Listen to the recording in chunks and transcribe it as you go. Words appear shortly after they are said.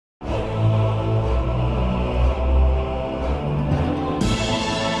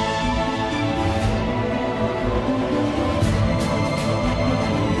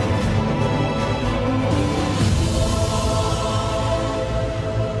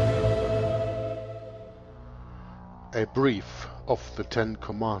A brief of the 10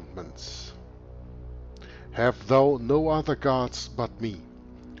 Commandments. Have thou no other gods but me.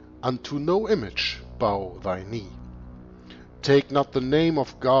 Unto no image bow thy knee. Take not the name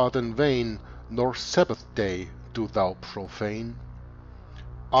of God in vain, nor Sabbath day do thou profane.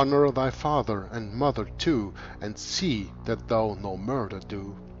 Honor thy father and mother too, and see that thou no murder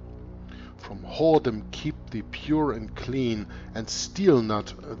do. From whoredom keep thee pure and clean, and steal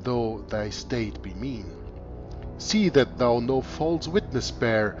not though thy state be mean. See that thou no false witness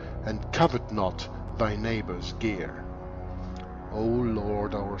bear, and covet not thy neighbor's gear. O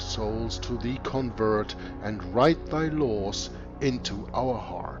Lord, our souls to thee convert, and write thy laws into our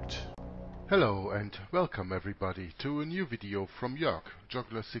heart. Hello and welcome everybody to a new video from Jörg,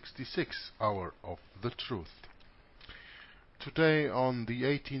 Juggler 66, Hour of the Truth. Today on the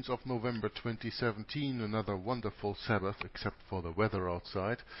 18th of November 2017, another wonderful Sabbath except for the weather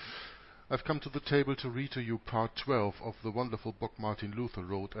outside, I've come to the table to read to you part 12 of the wonderful book Martin Luther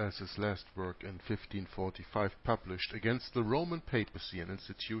wrote as his last work in 1545, published against the Roman papacy, an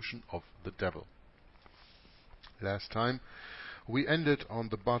institution of the devil. Last time we ended on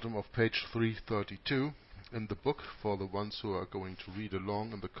the bottom of page 332 in the book. For the ones who are going to read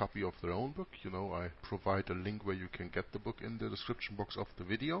along in the copy of their own book, I provide a link where you can get the book in the description box of the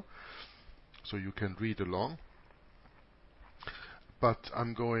video, so you can read along. But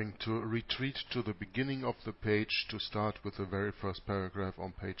I'm going to retreat to the beginning of the page to start with the very first paragraph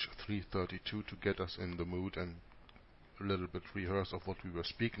on page 332 to get us in the mood and a little bit rehearse of what we were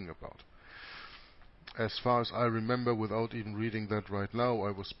speaking about. As far as I remember, without even reading that right now,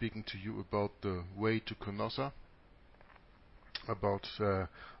 I was speaking to you about the way to Canossa, about the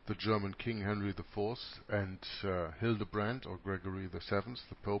German King Henry IV and Hildebrand, or Gregory VII,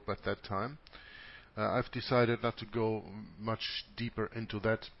 the Pope at that time. I've decided not to go much deeper into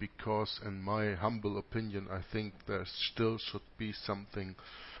that because, in my humble opinion, I think there still should be something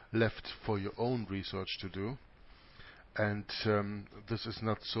left for your own research to do. And this is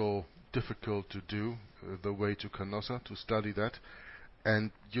not so difficult to do, the way to Canossa, to study that.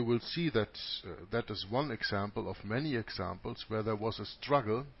 And you will see that that is one example of many examples where there was a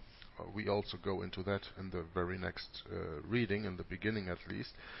struggle. We also go into that in the very next reading, in the beginning at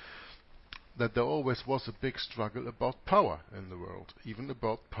least, that there always was a big struggle about power in the world, even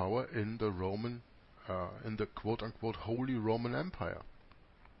about power in the Roman, in the quote-unquote Holy Roman Empire.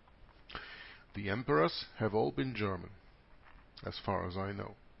 The emperors have all been German, as far as I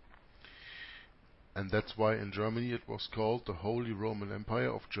know. And that's why in Germany it was called the Holy Roman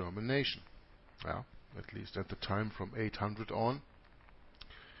Empire of German Nation. Yeah, at least at the time from 800 on.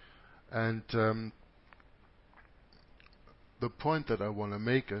 And the point that I want to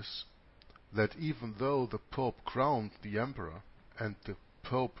make is that even though the Pope crowned the emperor, and the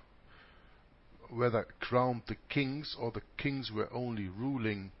Pope whether crowned the kings, or the kings were only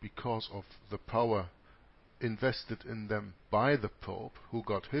ruling because of the power invested in them by the Pope, who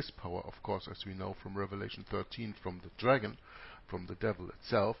got his power, of course, as we know from Revelation 13, from the dragon, from the devil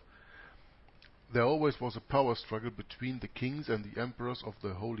itself, there always was a power struggle between the kings and the emperors of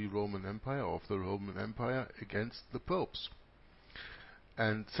the Holy Roman Empire, of the Roman Empire, against the popes.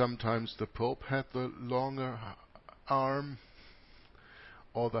 And sometimes the Pope had the longer arm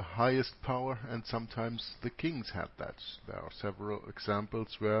or the highest power, and sometimes the kings had that. There are several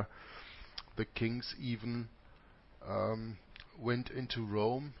examples where the kings even went into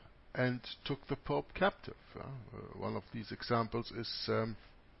Rome and took the Pope captive. One of these examples is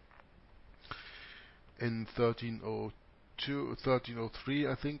in 1303,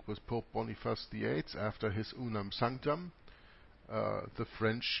 I think, was Pope Boniface VIII, after his Unam Sanctam. The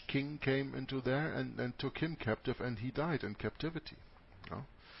French king came into there and took him captive, and he died in captivity.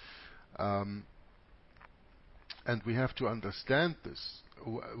 And we have to understand this.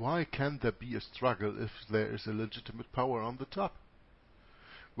 Why can there be a struggle if there is a legitimate power on the top?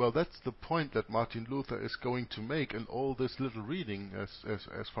 Well, that's the point that Martin Luther is going to make in all this little reading,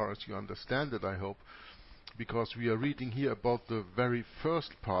 as far as you understand it, I hope, because we are reading here about the very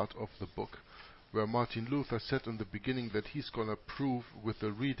first part of the book, where Martin Luther said in the beginning that he's going to prove with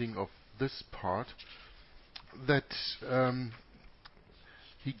the reading of this part that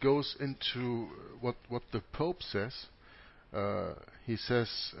he goes into what the Pope says. He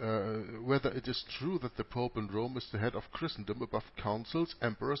says whether it is true that the Pope in Rome is the head of Christendom above councils,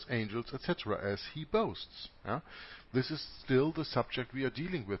 emperors, angels, etc., as he boasts. This is still the subject we are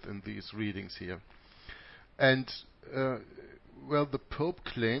dealing with in these readings here. And well, the Pope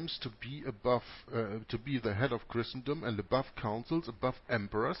claims to be above, to be the head of Christendom and above councils, above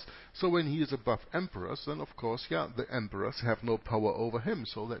emperors. So when he is above emperors, then of course, the emperors have no power over him.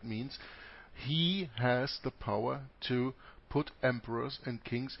 So that means He has the power to put emperors and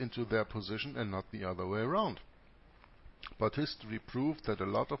kings into their position and not the other way around. But history proved that a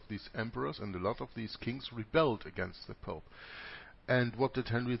lot of these emperors and a lot of these kings rebelled against the Pope. And what did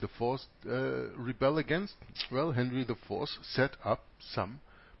Henry IV rebel against? Well, Henry IV set up some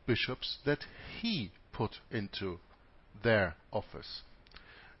bishops that he put into their office.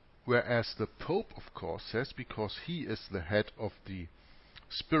 Whereas the Pope, of course, says, because he is the head of the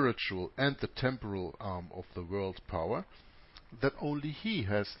spiritual and the temporal arm of the world power, that only he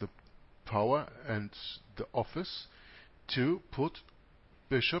has the power and the office to put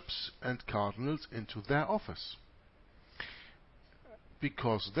bishops and cardinals into their office.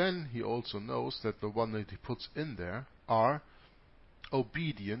 Because then he also knows that the one that he puts in there are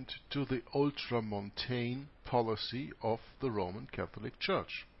obedient to the ultramontane policy of the Roman Catholic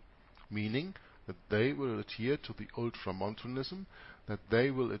Church, meaning that they will adhere to the ultramontanism, that they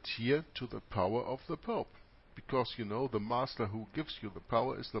will adhere to the power of the Pope. Because, you know, the master who gives you the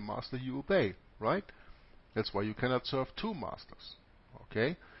power is the master you obey, right? That's why you cannot serve two masters.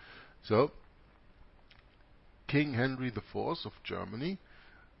 Okay? So, King Henry IV of Germany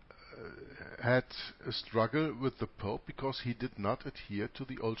had a struggle with the Pope because he did not adhere to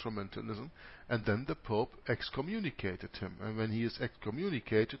the ultramontanism, and then the Pope excommunicated him. And when he is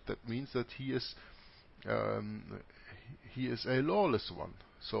excommunicated, that means that he is a lawless one.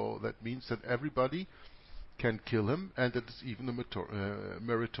 So that means that everybody can kill him, and it is even a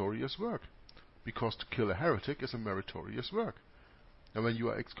meritorious work. Because to kill a heretic is a meritorious work. And when you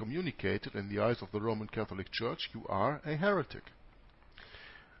are excommunicated in the eyes of the Roman Catholic Church, you are a heretic.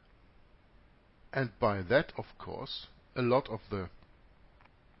 And by that, of course, a lot of the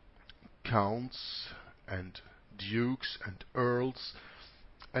counts and dukes and earls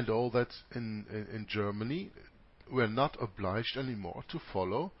and all that in Germany were not obliged anymore to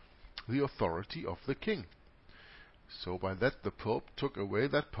follow the authority of the king. So by that the Pope took away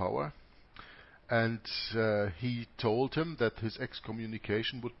that power, and he told him that his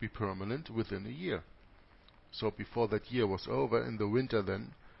excommunication would be permanent within a year. So before that year was over, in the winter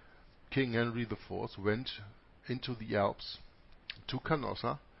then, King Henry IV went into the Alps to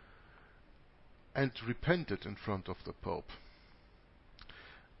Canossa and repented in front of the Pope.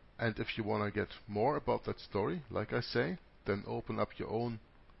 And if you want to get more about that story, like I say, then open up your own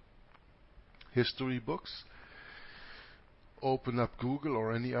history books, open up Google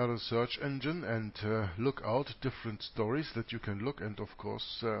or any other search engine, and look out different stories that you can look, and of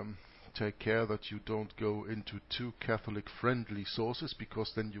course take care that you don't go into too Catholic friendly sources,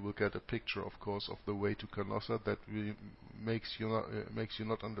 because then you will get a picture, of course, of the way to Canossa that really makes you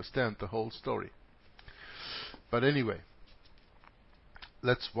not understand the whole story. But anyway,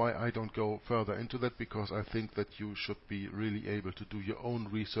 that's why I don't go further into that, because I think that you should be really able to do your own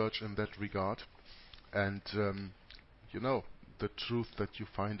research in that regard, and you know, the truth that you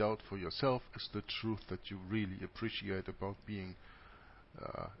find out for yourself is the truth that you really appreciate about being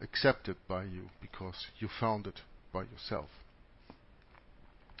accepted by you, because you found it by yourself.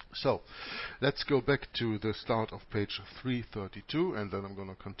 So, let's go back to the start of page 332, and then I'm going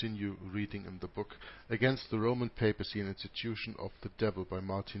to continue reading in the book Against the Roman Papacy and Institution of the Devil by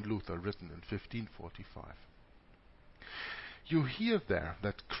Martin Luther, written in 1545. You hear there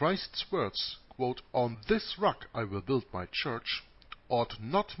that Christ's words, quote, "On this rock I will build my church," ought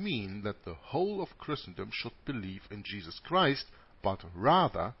not mean that the whole of Christendom should believe in Jesus Christ, but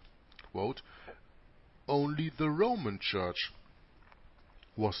rather, quote, "Only the Roman Church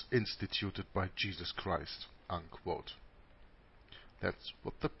was instituted by Jesus Christ," unquote. That's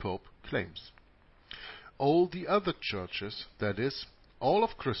what the Pope claims. All the other churches, that is, all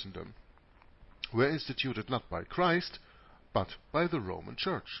of Christendom, were instituted not by Christ, but by the Roman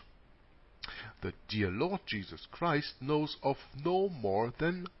Church. The dear Lord Jesus Christ knows of no more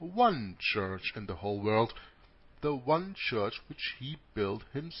than one church in the whole world, the one church which he built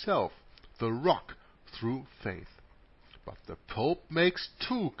himself, the rock through faith. But the Pope makes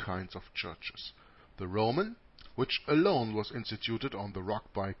two kinds of churches: the Roman, which alone was instituted on the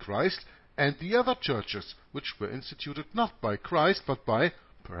rock by Christ, and the other churches, which were instituted not by Christ, but by,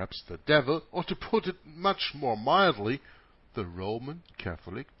 perhaps, the devil, or to put it much more mildly, the Roman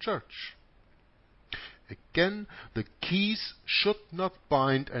Catholic Church. Again, the keys should not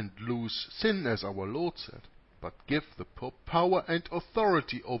bind and loose sin, as our Lord said, but give the Pope power and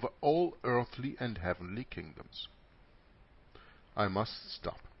authority over all earthly and heavenly kingdoms. I must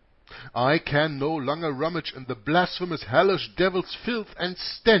stop. I can no longer rummage in the blasphemous, hellish devil's filth and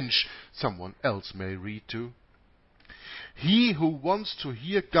stench. Someone else may read too. He who wants to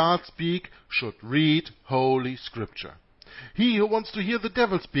hear God speak should read Holy Scripture. He who wants to hear the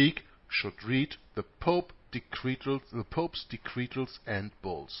devil speak should read the Pope's decretals and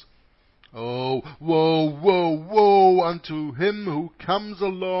bulls. Oh, woe, woe, woe unto him who comes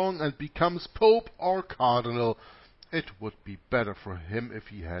along and becomes Pope or Cardinal. It would be better for him if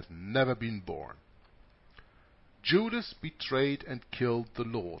he had never been born. Judas betrayed and killed the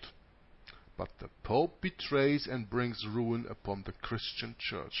Lord, but the Pope betrays and brings ruin upon the Christian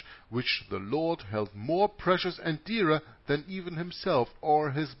Church, which the Lord held more precious and dearer than even himself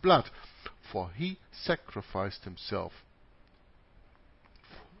or his blood, for he sacrificed himself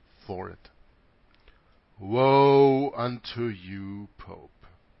for it. Woe unto you, Pope!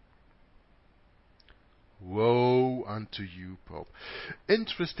 Woe unto you, Pope!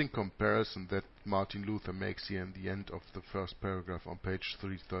 Interesting comparison that Martin Luther makes here in the end of the first paragraph on page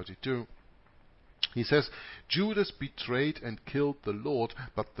 332. He says, Judas betrayed and killed the Lord,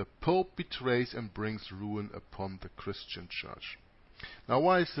 but the Pope betrays and brings ruin upon the Christian Church. Now,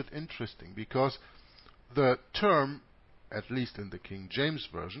 why is that interesting? Because the term, at least in the King James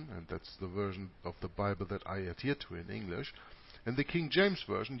Version, and that's the version of the Bible that I adhere to in English, in the King James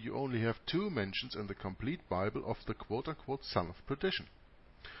Version you only have two mentions in the complete Bible of the quote-unquote son of perdition.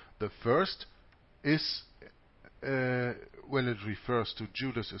 The first is when it refers to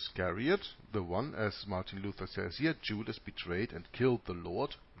Judas Iscariot, the one, as Martin Luther says here, Judas betrayed and killed the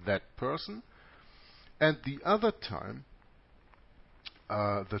Lord, that person. And the other time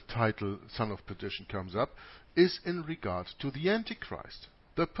the title Son of Perdition comes up is in regard to the Antichrist,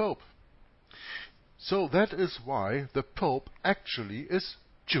 the Pope. So that is why the Pope actually is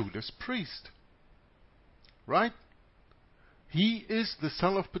Judas' priest. Right? He is the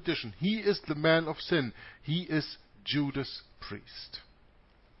son of perdition. He is the man of sin. He is Judas' priest.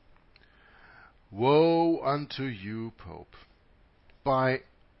 Woe unto you, Pope! By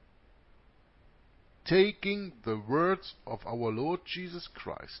taking the words of our Lord Jesus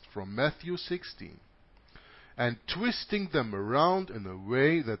Christ from Matthew 16 and twisting them around in a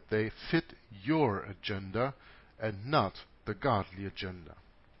way that they fit your agenda and not the godly agenda.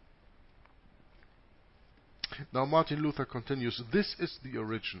 Now Martin Luther continues, this is the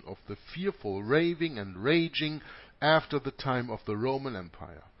origin of the fearful raving and raging after the time of the Roman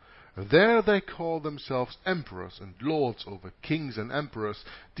Empire. There they call themselves emperors and lords over kings and emperors,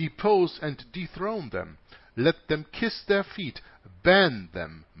 depose and dethrone them, let them kiss their feet, ban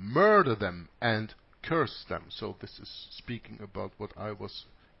them, murder them, and curse them. So this is speaking about what I was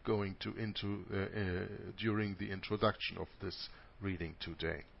going into during the introduction of this reading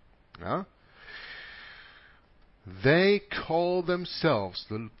today. Yeah? They call themselves,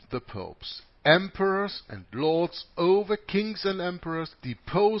 the popes, emperors and lords over kings and emperors,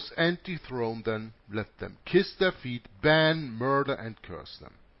 depose and dethrone them, let them kiss their feet, ban, murder, and curse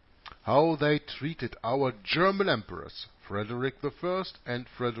them. How they treated our German emperors, Frederick I and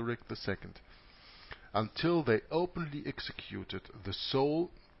Frederick II, until they openly executed the sole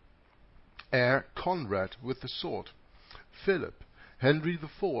heir Conrad with the sword, Philip, Henry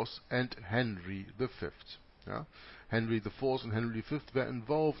IV, and Henry V. Yeah? Henry IV and Henry V were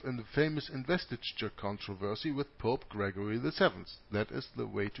involved in the famous investiture controversy with Pope Gregory VII. That is the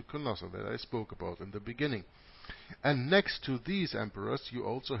way to Canossa that I spoke about in the beginning. And next to these emperors you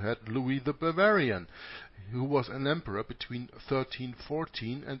also had Louis the Bavarian, who was an emperor between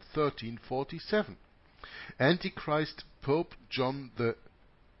 1314 and 1347. Antichrist Pope John the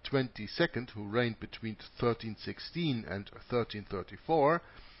 22nd, who reigned between 1316 and 1334,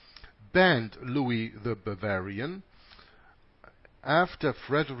 banned Louis the Bavarian. After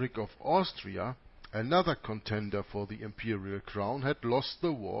Frederick of Austria, another contender for the imperial crown, had lost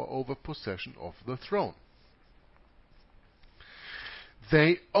the war over possession of the throne.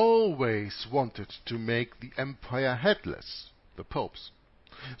 They always wanted to make the empire headless, the popes,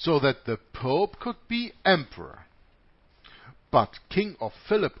 so that the Pope could be emperor. But King of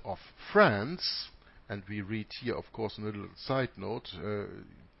Philip of France, and we read here, of course, in a little side note,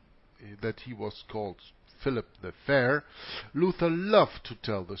 that he was called Philip the Fair, Luther loved to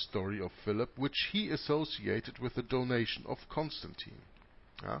tell the story of Philip, which he associated with the donation of Constantine.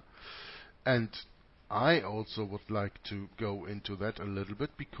 And I also would like to go into that a little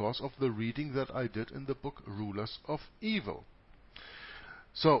bit because of the reading that I did in the book Rulers of Evil.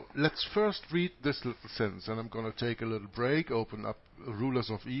 So let's first read this little sentence, and I'm going to take a little break, open up Rulers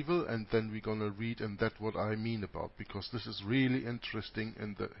of Evil, and then we're going to read in that what I mean about, because this is really interesting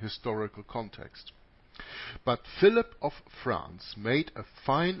in the historical context. But Philip of France made a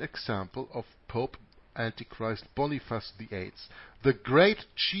fine example of Pope Antichrist Boniface VIII, the great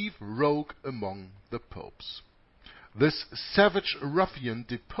chief rogue among the popes. This savage ruffian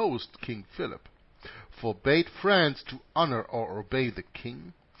deposed King Philip, forbade France to honor or obey the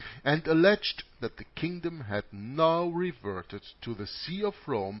king, and alleged that the kingdom had now reverted to the See of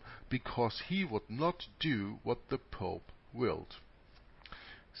Rome because he would not do what the Pope willed.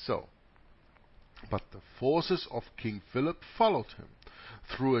 So, but the forces of King Philip followed him,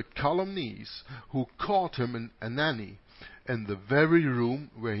 through a calumnies, who caught him in Anagni, in the very room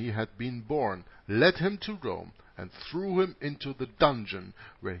where he had been born, led him to Rome, and threw him into the dungeon,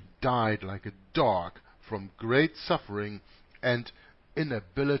 where he died like a dog from great suffering and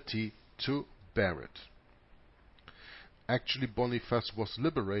inability to bear it. Actually, Boniface was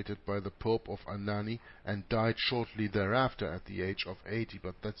liberated by the Pope of Anagni and died shortly thereafter at the age of 80,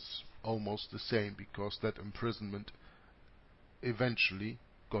 but that's almost the same, because that imprisonment eventually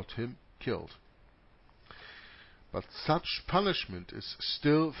got him killed. But such punishment is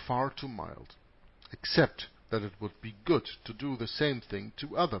still far too mild, except that it would be good to do the same thing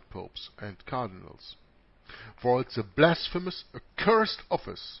to other popes and cardinals. For it's a blasphemous, accursed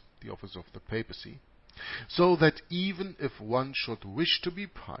office, the office of the papacy, so that even if one should wish to be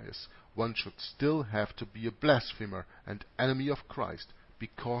pious, one should still have to be a blasphemer and enemy of Christ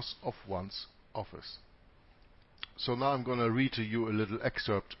because of one's office. So now I'm going to read to you a little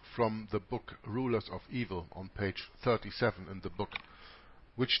excerpt from the book Rulers of Evil on page 37 in the book,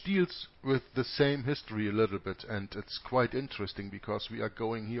 which deals with the same history a little bit, and it's quite interesting because we are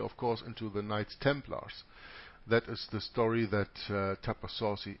going here, of course, into the Knights Templars. That is the story that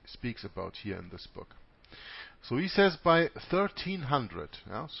Tapasauci speaks about here in this book. So he says by 1300,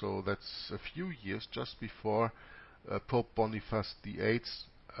 so that's a few years just before Pope Boniface VIII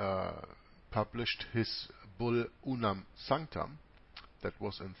published his bull Unam Sanctam, that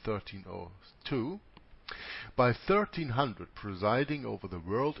was in 1302, by 1300, presiding over the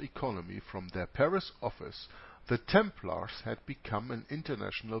world economy from their Paris office, the Templars had become an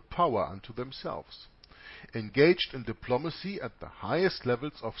international power unto themselves. Engaged in diplomacy at the highest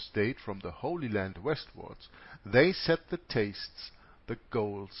levels of state from the Holy Land westwards, they set the tastes, the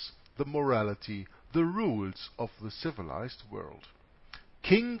goals, the morality, the rules of the civilized world.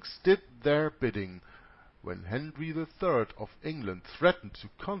 Kings did their bidding. When Henry III of England threatened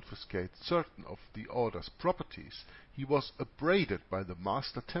to confiscate certain of the order's properties, he was upbraided by the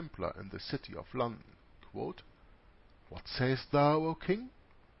Master Templar in the city of London. Quote, "What sayest thou, O King?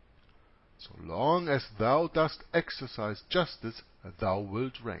 So long as thou dost exercise justice, thou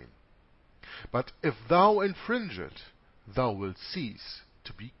wilt reign. But if thou infringe it, thou wilt cease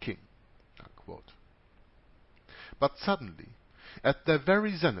to be king." Unquote. But suddenly, at their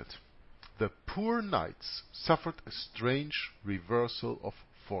very zenith, the poor knights suffered a strange reversal of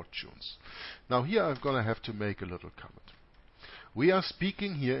fortunes. Now here I'm going to have to make a little comment. We are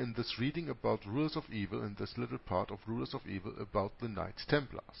speaking here in this reading about Rulers of Evil, in this little part of Rulers of Evil, about the Knights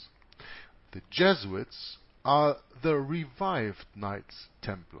Templars. The Jesuits are the revived Knights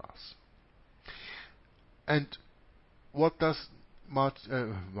Templars. And what does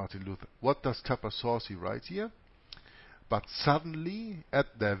Martin Luther, what does Tapasauci write here? But suddenly,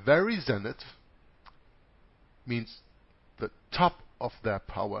 at their very zenith, means the top of their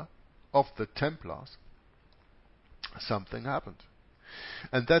power, of the Templars, something happened.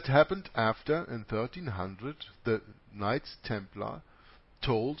 And that happened after, in 1300, the Knights Templar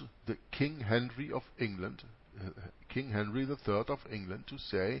told the King Henry of England, King Henry III of England, to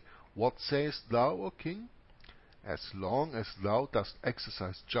say, "What sayest thou, O King? As long as thou dost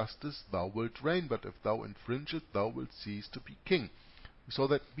exercise justice, thou wilt reign, but if thou infringe it, thou wilt cease to be king." So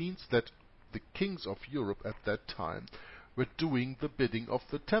that means that the kings of Europe at that time were doing the bidding of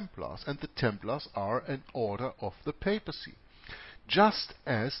the Templars, and the Templars are an order of the papacy. Just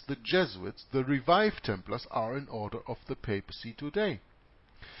as the Jesuits, the revived Templars, are an order of the papacy today.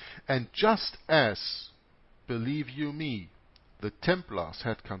 And just as, believe you me, the Templars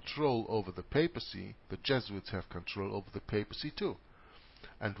had control over the papacy, the Jesuits have control over the papacy too.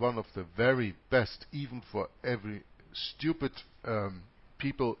 And one of the very best, even for every stupid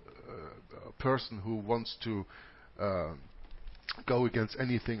person who wants to go against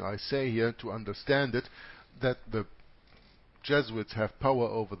anything I say here to understand it, that the Jesuits have power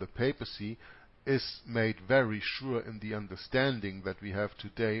over the papacy, is made very sure in the understanding that we have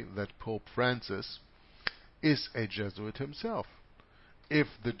today that Pope Francis is a Jesuit himself. If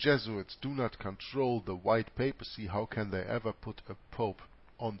the Jesuits do not control the white papacy, how can they ever put a pope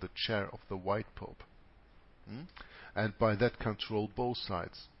on the chair of the white pope? And by that control both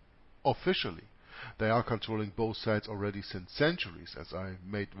sides. Officially, they are controlling both sides already since centuries, as I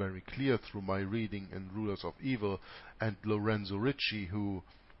made very clear through my reading in Rulers of Evil, and Lorenzo Ricci, who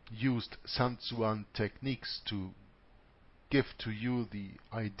used Sun Tzuan techniques to give to you the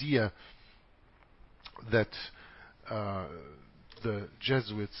idea that the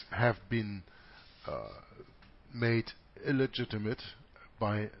Jesuits have been made illegitimate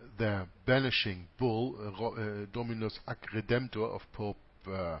by their banishing bull, Dominus ac Redemptor of Pope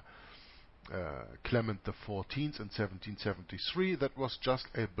Clement XIV in 1773. That was just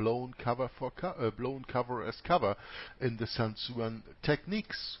a blown cover as cover in the San Juan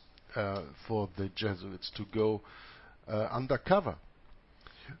techniques for the Jesuits to go undercover.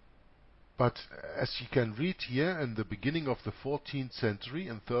 But as you can read here, in the beginning of the 14th century,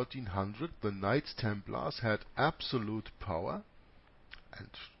 in 1300, the Knights Templars had absolute power. And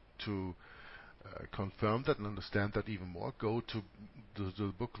to confirm that and understand that even more, go to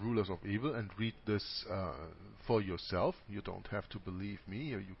the book Rulers of Evil and read this for yourself. You don't have to believe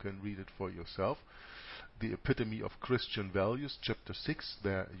me, or you can read it for yourself. The Epitome of Christian Values, chapter 6,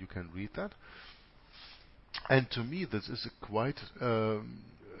 there you can read that. And to me, this is a quite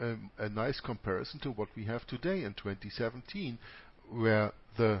a nice comparison to what we have today in 2017, where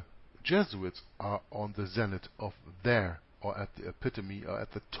the Jesuits are on the zenith of their, or at the epitome, or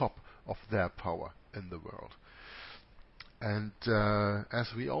at the top of their power in the world. And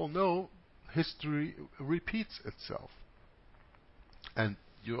as we all know, history repeats itself. And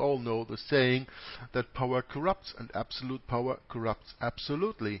you all know the saying that power corrupts, and absolute power corrupts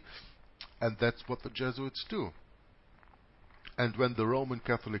absolutely. And that's what the Jesuits do. And when the Roman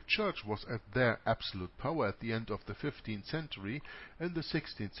Catholic Church was at their absolute power at the end of the 15th century, in the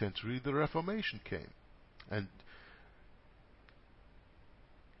 16th century the Reformation came and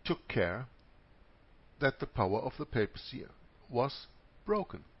took care that the power of the papacy was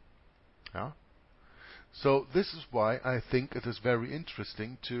broken. Yeah? So this is why I think it is very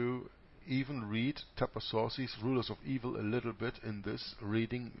interesting to even read Tapasorsi's Rulers of Evil a little bit in this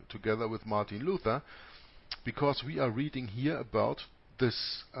reading together with Martin Luther, because we are reading here about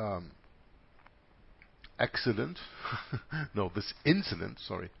this incident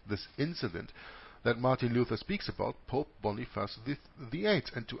that Martin Luther speaks about, Pope Boniface VIII.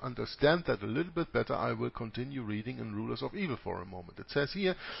 And to understand that a little bit better, I will continue reading in Rulers of Evil for a moment. It says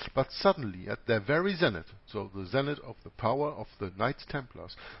here, but suddenly, at their very zenith, so the zenith of the power of the Knights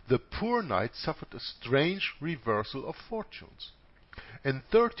Templars, the poor knights suffered a strange reversal of fortunes. In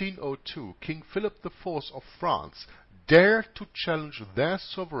 1302, King Philip IV of France dared to challenge their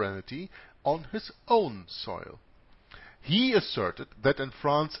sovereignty on his own soil. He asserted that in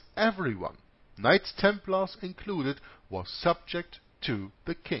France everyone, Knights Templars included, was subject to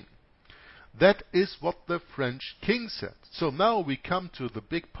the king. That is what the French king said. So now we come to the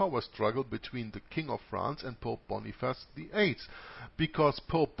big power struggle between the King of France and Pope Boniface VIII, because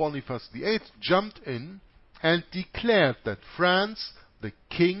Pope Boniface VIII jumped in and declared that France, the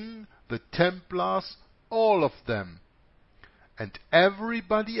king, the Templars, all of them, and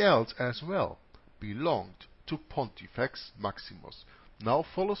everybody else as well, belonged to Pontifex Maximus. Now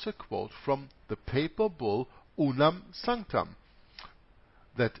follows a quote from the papal bull Unam Sanctam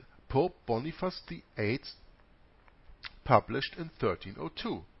that Pope Boniface VIII published in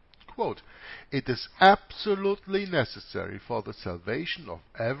 1302. Quote, "It is absolutely necessary for the salvation of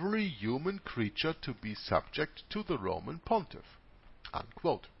every human creature to be subject to the Roman Pontiff."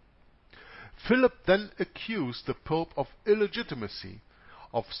 Unquote. Philip then accused the Pope of illegitimacy,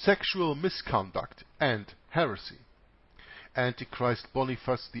 of sexual misconduct and heresy. Antichrist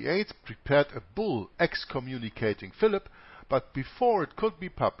Boniface VIII prepared a bull excommunicating Philip, but before it could be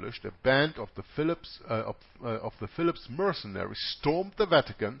published, a band of the Philip's mercenaries stormed the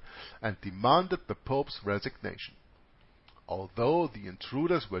Vatican and demanded the Pope's resignation. Although the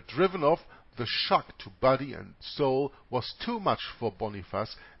intruders were driven off, the shock to body and soul was too much for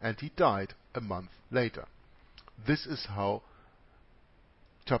Boniface, and he died a month later. This is how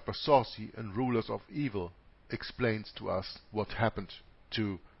Tapasorsi in Rulers of Evil explains to us what happened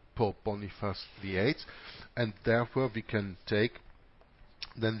to Pope Boniface VIII, and therefore we can take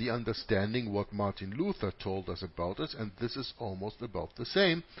then the understanding what Martin Luther told us about it, and this is almost about the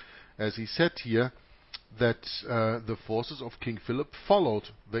same, as he said here that the forces of King Philip followed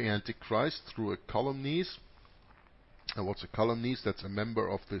the Antichrist through a calumnies. And what's a calumnies? That's a member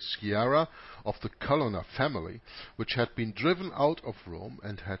of the Sciarra of the Colonna family, which had been driven out of Rome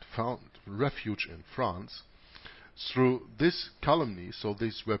and had found refuge in France. Through this calumny, so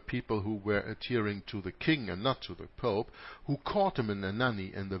these were people who were adhering to the king and not to the Pope, who caught him in a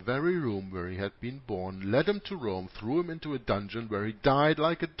nanny in the very room where he had been born, led him to Rome, threw him into a dungeon where he died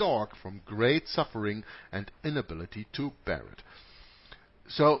like a dog from great suffering and inability to bear it.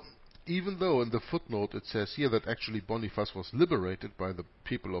 So, even though in the footnote it says here that actually Boniface was liberated by the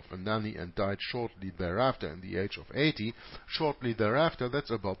people of Anani and died shortly thereafter in the age of 80, shortly thereafter, that's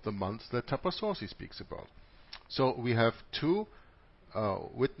about the month that Tapasorsi speaks about. So we have two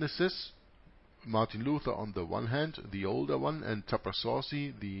witnesses. Martin Luther on the one hand, the older one, and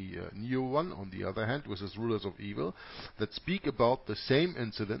Tapassorsi, the new one, on the other hand, with his rulers of evil, that speak about the same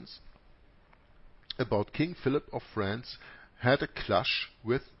incidents, about King Philip of France had a clash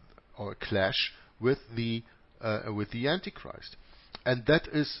with the Antichrist. And that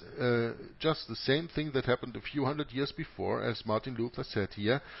is just the same thing that happened a few hundred years before, as Martin Luther said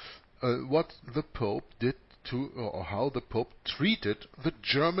here, what the Pope did to, or how the Pope treated the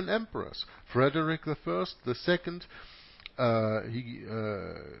German emperors. Frederick I, the second, he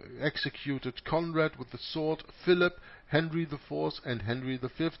executed Conrad with the sword, Philip, Henry IV, and Henry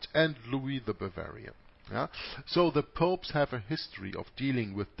V, and Louis the Bavarian. Yeah? So the popes have a history of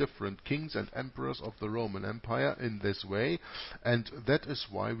dealing with different kings and emperors of the Roman Empire in this way, and that is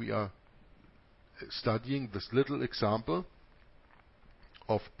why we are studying this little example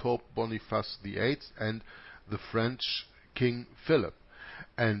of Pope Boniface VIII and the French King Philip.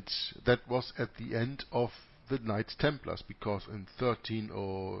 And that was at the end of the Knights Templars, because in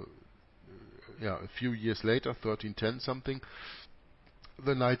a few years later, 1310 something,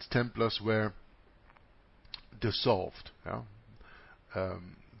 the Knights Templars were dissolved. Yeah?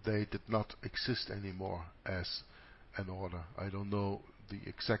 They did not exist anymore as an order. I don't know the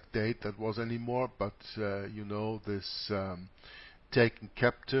exact date that was anymore, but this taken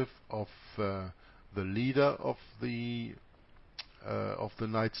captive of the leader of the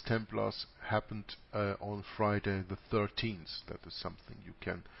Knights Templars happened on Friday the 13th. That is something you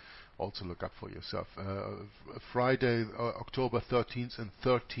can also look up for yourself. Friday, October 13th in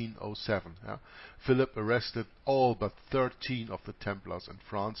 1307. Yeah? Philip arrested all but 13 of the Templars in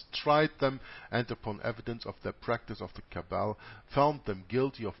France, tried them, and upon evidence of their practice of the cabal, found them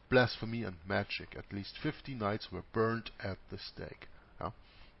guilty of blasphemy and magic. At least 50 knights were burned at the stake. Yeah?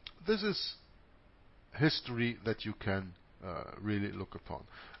 This is history that you can really look upon.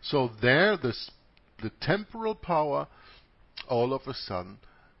 So there, the temporal power, all of a sudden,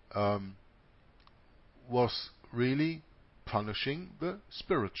 was really punishing the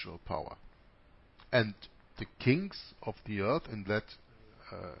spiritual power, and the kings of the earth in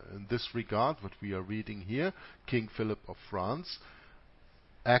this regard, what we are reading here, King Philip of France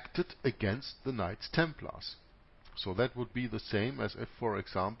acted against the Knights Templars. So that would be the same as if, for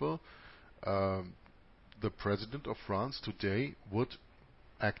example, the president of France today would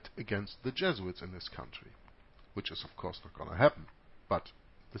act against the Jesuits in this country, which is of course not going to happen, but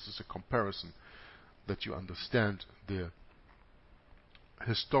this is a comparison that you understand the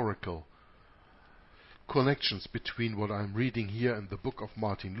historical connections between what I'm reading here in the book of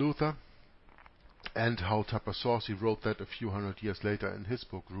Martin Luther and how Tapassorsi wrote that a few hundred years later in his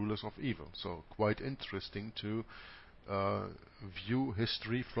book Rulers of Evil. So quite interesting to view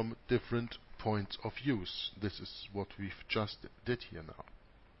history from different points of views. This is what we've just did here now.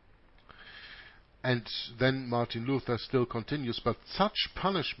 And then Martin Luther still continues, but such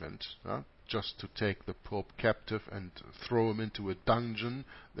punishment, just to take the Pope captive and throw him into a dungeon,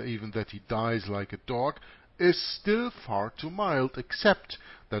 even that he dies like a dog, is still far too mild, except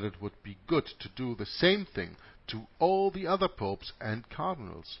that it would be good to do the same thing to all the other popes and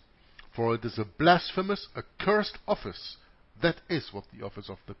cardinals. For it is a blasphemous, accursed office. That is what the office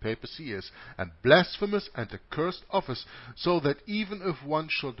of the papacy is, a blasphemous and accursed office, so that even if one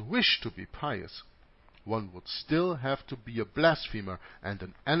should wish to be pious, one would still have to be a blasphemer and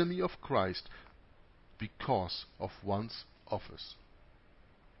an enemy of Christ because of one's office.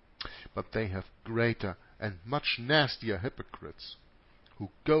 But they have greater and much nastier hypocrites, who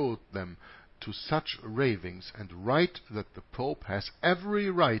goad them to such ravings and write that the Pope has every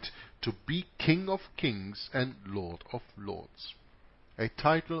right to be King of Kings and Lord of Lords, a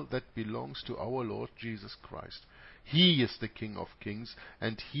title that belongs to our Lord Jesus Christ. He is the King of Kings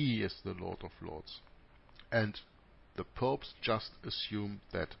and He is the Lord of Lords. And the popes just assume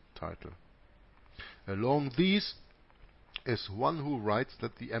that title. Along these is one who writes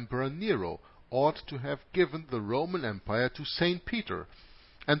that the Emperor Nero ought to have given the Roman Empire to Saint Peter,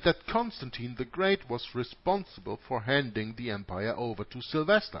 and that Constantine the Great was responsible for handing the empire over to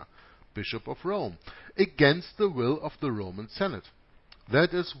Sylvester, Bishop of Rome, against the will of the Roman Senate.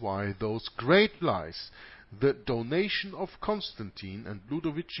 That is why those great lies, the donation of Constantine and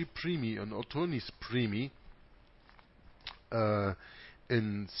Ludovici Primi and Ottonis Primi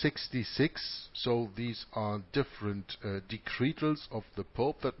in 66, so these are different decretals of the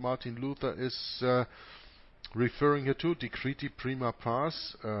Pope that Martin Luther is referring here to, Decreti Prima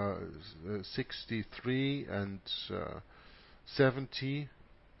Pars 63 and 70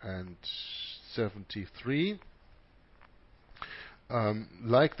 and 73.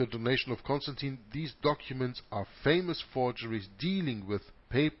 like the donation of Constantine, these documents are famous forgeries dealing with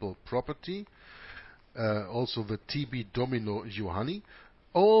papal property, also the Tibi Domino Johanni.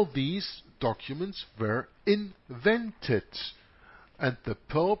 All these documents were invented, and the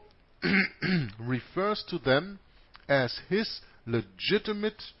Pope refers to them as his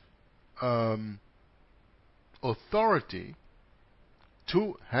legitimate authority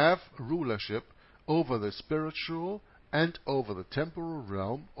to have rulership over the spiritual and over the temporal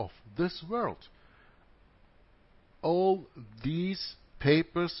realm of this world. All these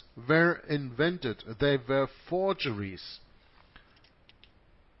papers were invented. They were forgeries.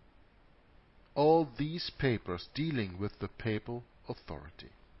 All these papers dealing with the papal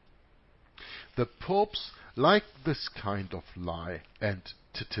authority. The popes like this kind of lie and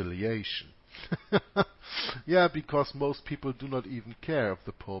titillation. Yeah, because most people do not even care if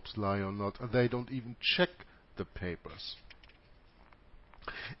the popes lie or not, and they don't even check the papers.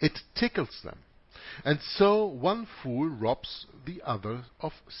 It tickles them, and so one fool robs the other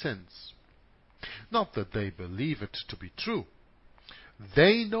of sense. Not that they believe it to be true.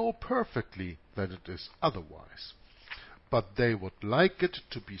 They know perfectly that it is otherwise. But they would like it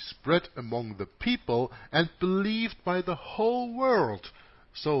to be spread among the people and believed by the whole world,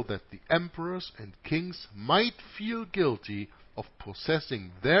 so that the emperors and kings might feel guilty of possessing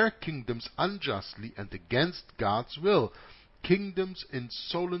their kingdoms unjustly and against God's will, kingdoms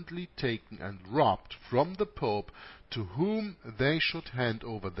insolently taken and robbed from the Pope, to whom they should hand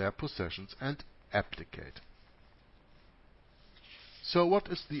over their possessions and abdicate. So what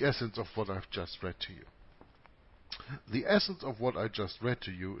is the essence of what I've just read to you? The essence of what I just read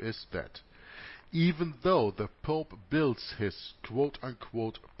to you is that even though the Pope builds his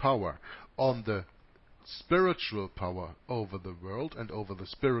quote-unquote power on the spiritual power over the world and over the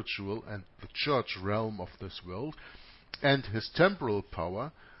spiritual and the church realm of this world, and his temporal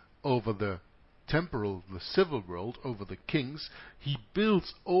power over the civil world, over the kings, he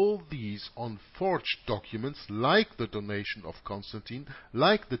builds all these on forged documents like the donation of Constantine,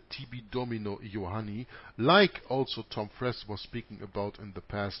 like the Tibi Domino Johanni, like also Tom Fress was speaking about in the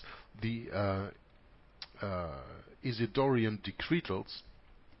past, the Isidorian decretals.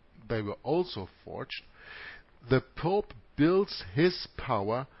 They were also forged. The Pope builds his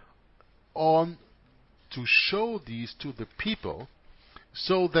power on to show these to the people,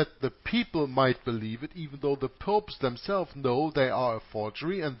 so that the people might believe it, even though the popes themselves know they are a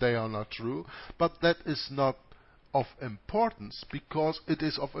forgery and they are not true. But that is not of importance, because it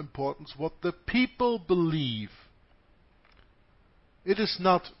is of importance what the people believe. It is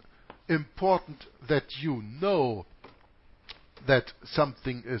not important that you know that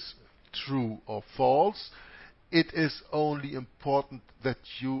something is true or false. It is only important that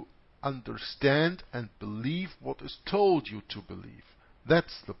you understand and believe what is told you to believe.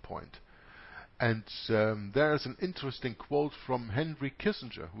 That's the point. And there is an interesting quote from Henry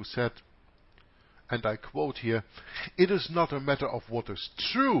Kissinger, who said, and I quote here, "It is not a matter of what is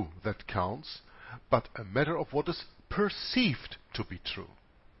true that counts, but a matter of what is perceived to be true."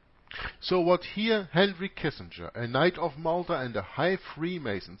 So what here Henry Kissinger, a Knight of Malta and a high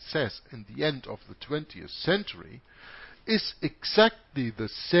Freemason, says in the end of the 20th century is exactly the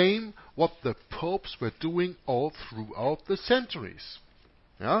same what the popes were doing all throughout the centuries.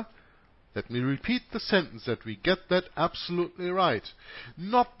 Yeah? Let me repeat the sentence that we get that absolutely right.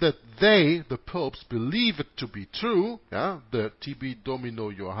 Not that they, the popes, believe it to be true, yeah? The Tibi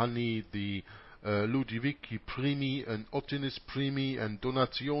Domino Johanni, the Ludovici Primi and Ottinis Primi and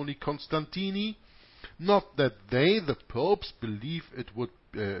Donationi Constantini. Not that they, the popes, believe it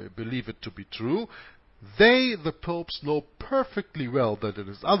to be true. They, the popes, know perfectly well that it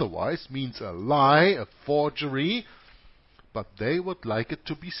is otherwise, means a lie, a forgery, but they would like it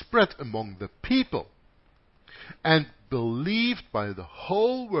to be spread among the people and believed by the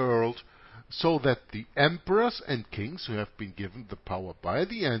whole world, so that the emperors and kings who have been given the power by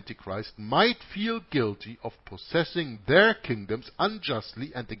the Antichrist might feel guilty of possessing their kingdoms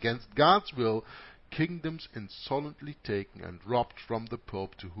unjustly and against God's will, kingdoms insolently taken and robbed from the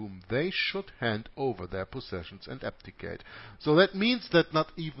Pope, to whom they should hand over their possessions and abdicate. So that means that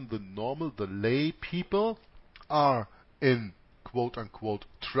not even the lay people are in quote-unquote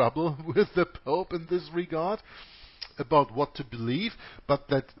trouble with the Pope in this regard about what to believe, but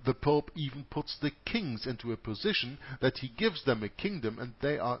that the Pope even puts the kings into a position that he gives them a kingdom and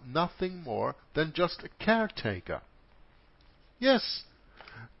they are nothing more than just a caretaker. Yes,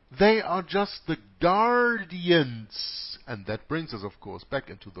 they are just the guardians. And that brings us, of course, back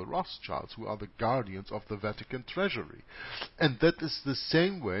into the Rothschilds, who are the guardians of the Vatican treasury. And that is the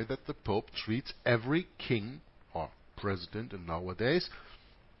same way that the Pope treats every king or president and nowadays,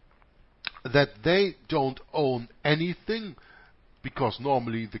 that they don't own anything, because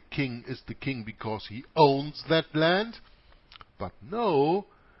normally the king is the king because he owns that land. But no,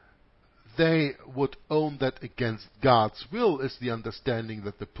 they would own that against God's will, is the understanding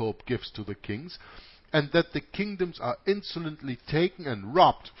that the Pope gives to the kings, and that the kingdoms are insolently taken and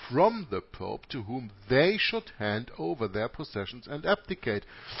robbed from the Pope, to whom they should hand over their possessions and abdicate.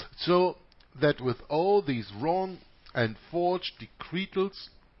 So that with all these wrong and forged decretals,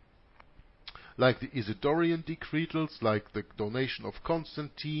 like the Isidorian decretals, like the donation of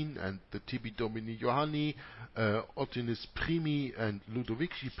Constantine and the Tibi Domini Johanni, Ottinis Primi and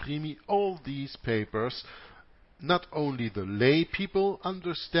Ludovici Primi, all these papers, not only the lay people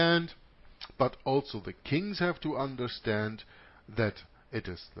understand, but also the kings have to understand that it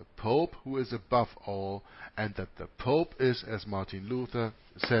is the Pope who is above all, and that the Pope is, as Martin Luther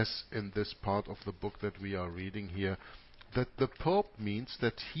says in this part of the book that we are reading here, that the Pope means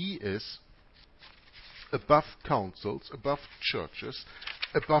that he is above councils, above churches,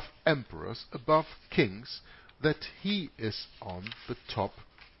 above emperors, above kings, that he is on the top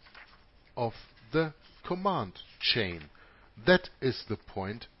of the command chain. That is the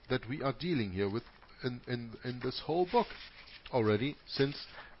point that we are dealing here with in this whole book already, since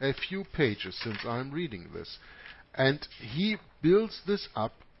a few pages, since I'm reading this. And he builds this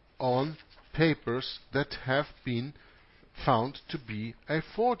up on papers that have been found to be a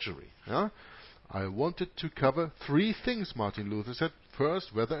forgery. Yeah? I wanted to cover three things, Martin Luther said.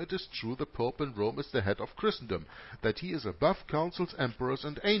 First, whether it is true the Pope in Rome is the head of Christendom, that he is above councils, emperors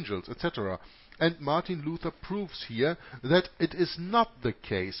and angels, etc. And Martin Luther proves here that it is not the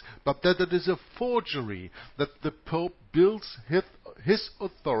case, but that it is a forgery, that the Pope builds his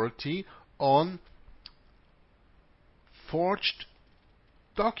authority on forged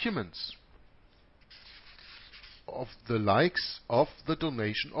documents, of the likes of the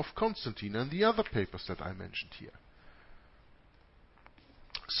donation of Constantine and the other papers that I mentioned here.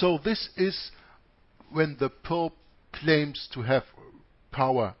 So this is when the Pope claims to have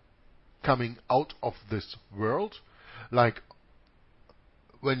power coming out of this world, like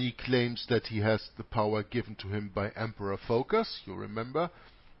when he claims that he has the power given to him by Emperor Phocas. You remember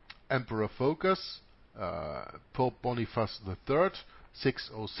Emperor Phocas, Pope Boniface III,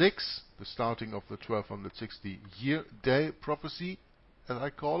 606, the starting of the 1260 year day prophecy, as I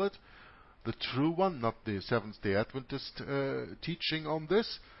call it, the true one, not the Seventh-day Adventist teaching on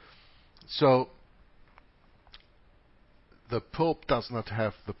this. So the Pope does not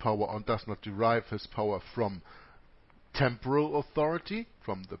have the power, or does not derive his power from temporal authority,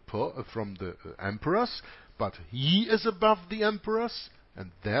 from the emperors, but he is above the emperors,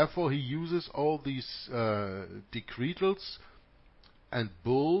 and therefore he uses all these decretals and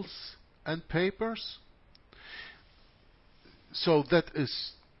bulls and papers. So that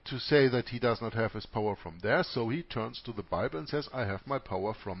is to say that he does not have his power from there, so he turns to the Bible and says, I have my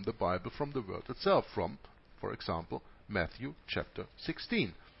power from the Bible, from the Word itself, from, for example, Matthew chapter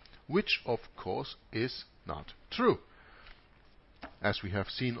 16, which of course is not true, as we have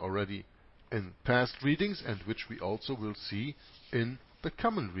seen already in past readings, and which we also will see in the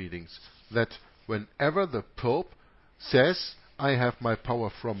common readings, that whenever the Pope says, I have my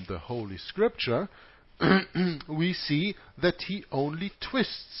power from the Holy Scripture, we see that he only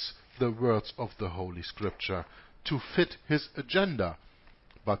twists the words of the Holy Scripture to fit his agenda.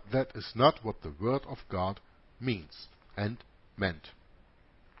 But that is not what the Word of God means and meant.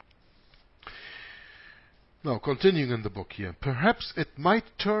 Now, continuing in the book here, perhaps it might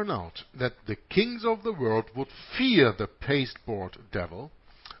turn out that the kings of the world would fear the pasteboard devil,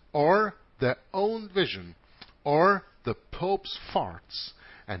 or their own vision, or the Pope's farts,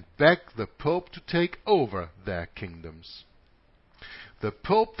 and beg the Pope to take over their kingdoms. The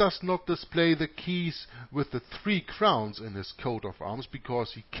Pope does not display the keys with the 3 crowns in his coat of arms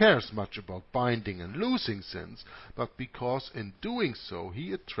because he cares much about binding and loosing sins, but because in doing so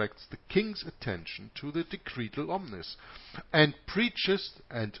he attracts the king's attention to the decretal omnis, and preaches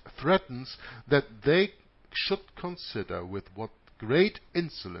and threatens that they should consider with what great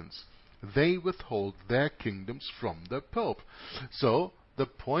insolence they withhold their kingdoms from the Pope. So, the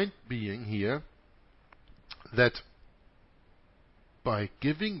point being here that by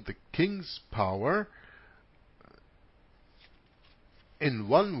giving the king's power in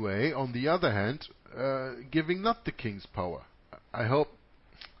one way, on the other hand, giving not the king's power. I hope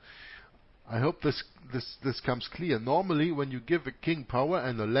this comes clear. Normally, when you give a king power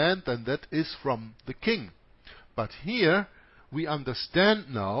and a land, then that is from the king. But here we understand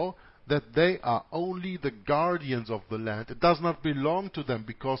now that they are only the guardians of the land. It does not belong to them,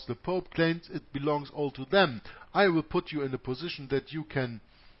 because the Pope claims it belongs all to them. I will put you in a position that you can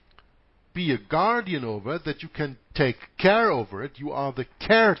be a guardian over it, that you can take care over it. You are the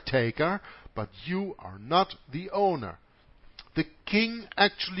caretaker, but you are not the owner. The king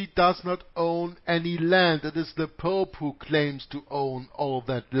actually does not own any land. It is the Pope who claims to own all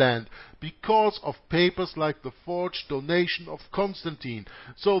that land, because of papers like the forged donation of Constantine.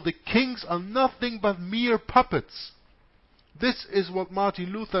 So the kings are nothing but mere puppets. This is what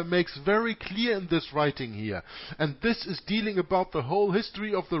Martin Luther makes very clear in this writing here. And this is dealing about the whole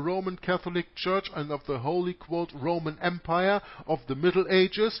history of the Roman Catholic Church and of the Holy, quote, Roman Empire of the Middle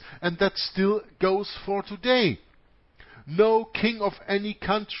Ages, and that still goes for today. No king of any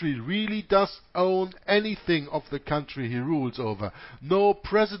country really does own anything of the country he rules over. No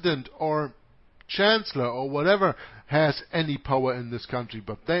president or chancellor or whatever has any power in this country,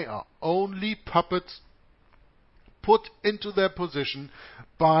 but they are only puppets put into their position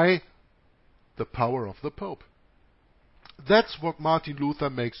by the power of the Pope. That's what Martin Luther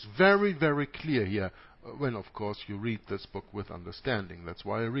makes very, very clear here, when of course you read this book with understanding. That's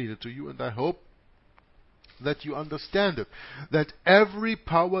why I read it to you, and I hope that you understand it. That every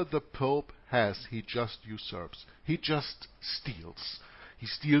power the Pope has, he just usurps. He just steals. He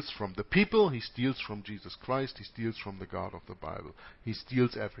steals from the people, he steals from Jesus Christ, he steals from the God of the Bible. He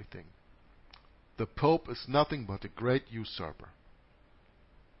steals everything. The Pope is nothing but a great usurper.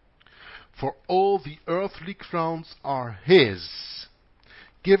 For all the earthly crowns are his,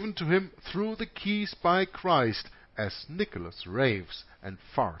 given to him through the keys by Christ, as Nicholas raves and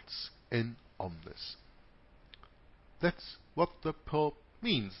farts in omnis. That's what the Pope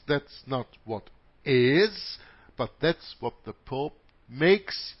means. That's not what is, but that's what the Pope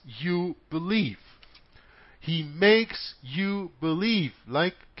makes you believe. He makes you believe.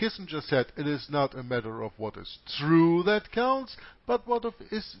 Like Kissinger said, it is not a matter of what is true that counts, but what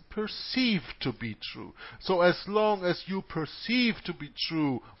is perceived to be true. So as long as you perceive to be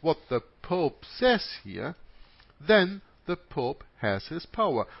true what the Pope says here, then the Pope has his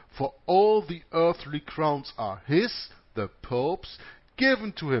power. For all the earthly crowns are his, the Pope's,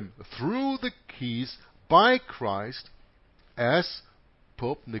 given to him through the keys by Christ, as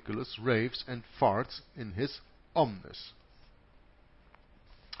Pope Nicholas raves and farts in his omnis.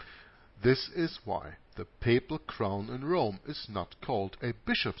 This is why the papal crown in Rome is not called a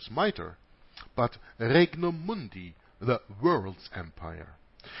bishop's mitre, but regnum mundi, the world's empire,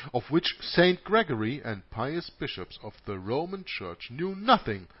 of which Saint Gregory and pious bishops of the Roman Church knew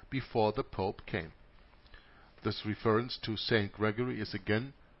nothing before the Pope came. This reference to Saint Gregory is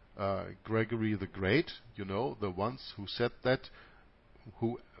again Gregory the Great, the ones who said that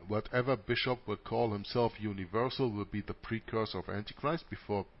whatever bishop will call himself universal will be the precursor of Antichrist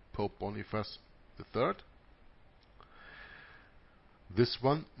before Pope Boniface III. This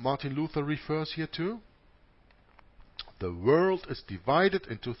one Martin Luther refers here to. The world is divided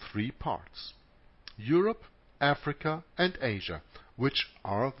into three parts: Europe, Africa, and Asia, which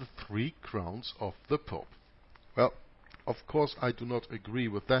are the three crowns of the Pope. Well, of course I do not agree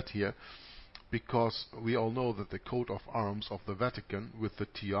with that here, because we all know that the coat of arms of the Vatican, with the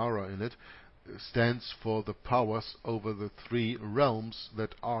tiara in it, stands for the powers over the three realms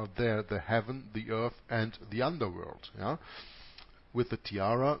that are there: the heaven, the earth, and the underworld. Yeah? With the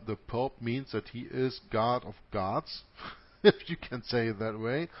tiara, the Pope means that he is God of gods, if you can say it that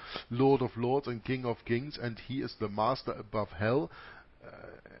way, Lord of lords and King of kings, and he is the master above hell,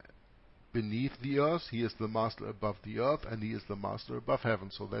 beneath the earth. He is the master above the earth, and he is the master above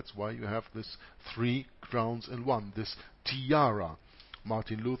heaven. So that's why you have this three crowns in one, this tiara.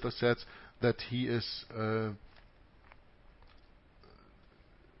 Martin Luther says that he is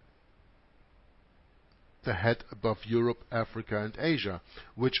the head above Europe, Africa, and Asia,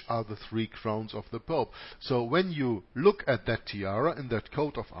 which are the three crowns of the Pope. So when you look at that tiara in that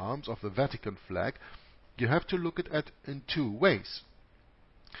coat of arms of the Vatican flag, you have to look at it in two ways.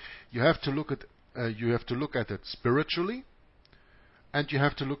 You have to look at it spiritually, and you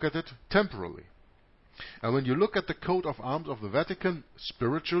have to look at it temporally. And when you look at the coat of arms of the Vatican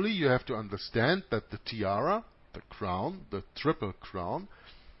spiritually, you have to understand that the tiara, the crown, the triple crown,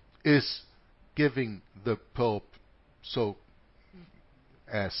 is giving the Pope, so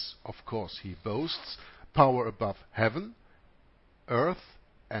as of course he boasts, power above heaven, earth,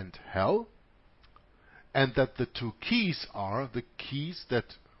 and hell, and that the two keys are the keys that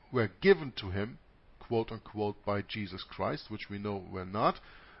were given to him, quote unquote, by Jesus Christ, which we know were not,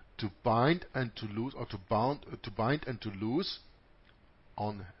 to bind and to loose, or to bind and to loose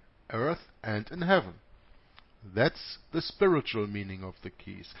on earth and in heaven. That's the spiritual meaning of the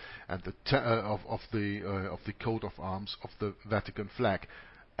keys and of the coat of arms of the Vatican flag.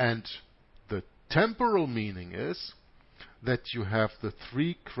 And the temporal meaning is that you have the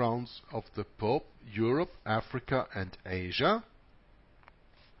three crowns of the Pope: Europe, Africa, and Asia.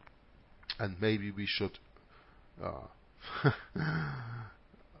 And maybe we should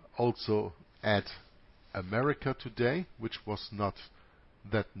also add America today, which was not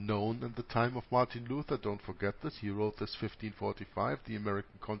that known in the time of Martin Luther. Don't forget this. He wrote this 1545. The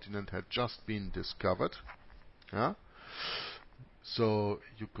American continent had just been discovered. Yeah? So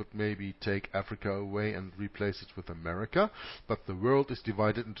you could maybe take Africa away and replace it with America. But the world is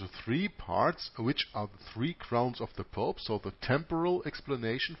divided into three parts, which are the three crowns of the Pope. So the temporal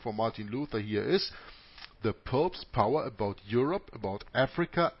explanation for Martin Luther here is the Pope's power about Europe, about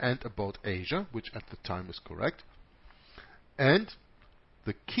Africa, and about Asia, which at the time is correct. And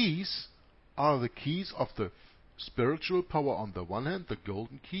the keys are the keys of the spiritual power on the one hand, the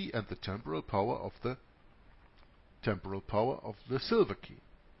golden key, and the temporal power of the silver key.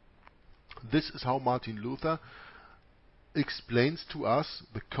 This is how Martin Luther explains to us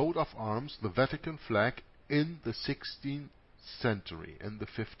the coat of arms, the Vatican flag, in the 16th century, in the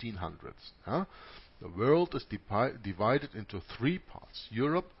 1500s. The world is divided into three parts: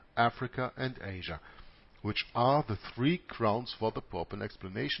 Europe, Africa, and Asia, which are the three crowns for the Pope, an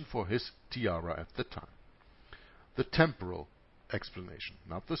explanation for his tiara at the time. The temporal explanation,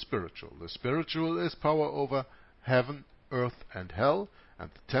 not the spiritual. The spiritual is power over heaven, earth, and hell, and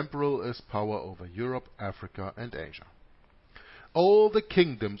the temporal is power over Europe, Africa, and Asia. All the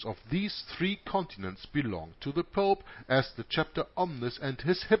kingdoms of these three continents belong to the Pope, as the chapter Omnis and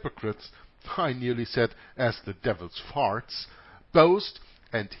his hypocrites, I nearly said as the devil's farts, boast,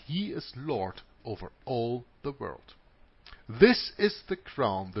 and he is Lord over all the world. This is the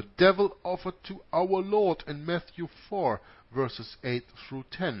crown the devil offered to our Lord in Matthew 4, verses 8 through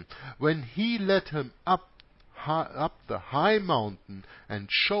 10, when he led him up the high mountain and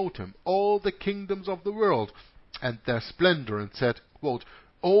showed him all the kingdoms of the world and their splendor, and said, quote,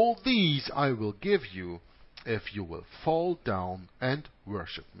 "All these I will give you if you will fall down and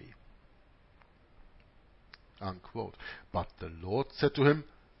worship me." Unquote. But the Lord said to him,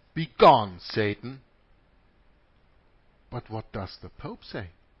 "Begone, Satan." But what does the Pope say?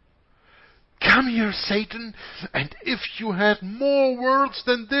 "Come here, Satan, and if you had more words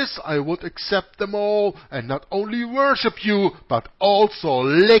than this, I would accept them all, and not only worship you, but also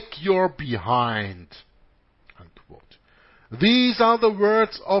lick your behind." Unquote. These are the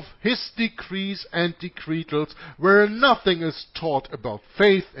words of his decrees and decretals, where nothing is taught about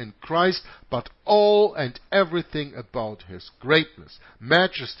faith in Christ, but all and everything about his greatness,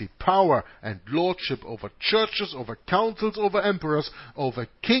 majesty, power, and lordship over churches, over councils, over emperors, over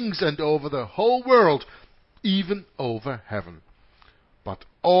kings, and over the whole world, even over heaven. But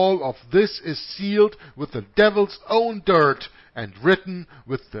all of this is sealed with the devil's own dirt and written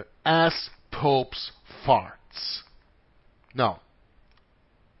with the ass Pope's farts. Now,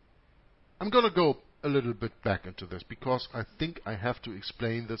 I'm going to go a little bit back into this, because I think I have to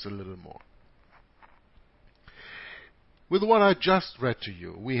explain this a little more. With what I just read to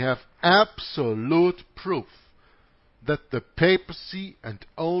you, we have absolute proof that the papacy, and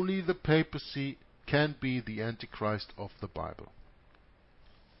only the papacy, can be the Antichrist of the Bible.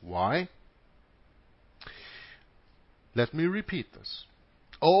 Why? Let me repeat this.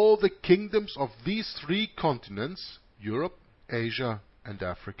 All the kingdoms of these three continents, Europe, Asia, and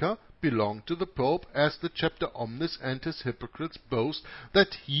Africa, belong to the Pope, as the chapter Omnis and his hypocrites boast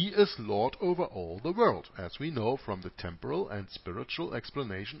that he is Lord over all the world, as we know from the temporal and spiritual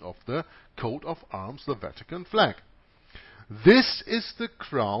explanation of the coat of arms, the Vatican flag. This is the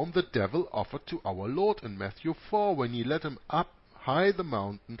crown the devil offered to our Lord in Matthew 4, when he led him up high the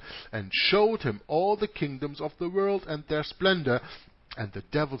mountain and showed him all the kingdoms of the world and their splendor. And the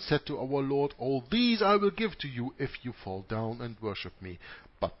devil said to our Lord, "All these I will give to you if you fall down and worship me."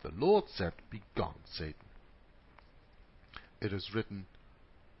 But the Lord said, "Begone, Satan." It is written,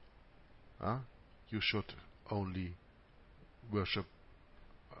 you should only worship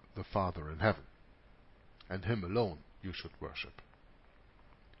the Father in heaven, and him alone you should worship.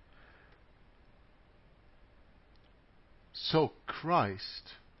 So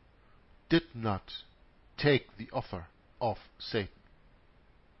Christ did not take the offer of Satan.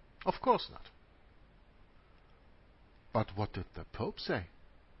 Of course not. But what did the Pope say?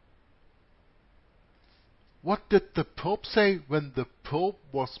 What did the Pope say when the Pope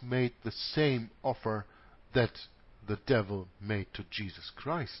was made the same offer that the devil made to Jesus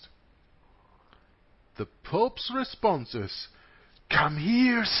Christ? The Pope's response is, "Come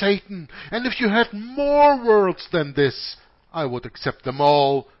here, Satan, and if you had more worlds than this, I would accept them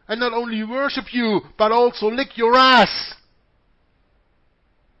all, and not only worship you, but also lick your ass."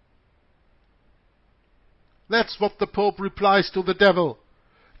 That's what the Pope replies to the devil.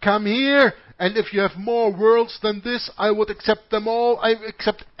 "Come here, and if you have more worlds than this, I would accept them all. I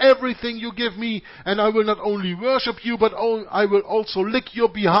accept everything you give me, and I will not only worship you, but I will also lick your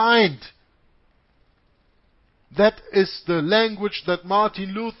behind." That is the language that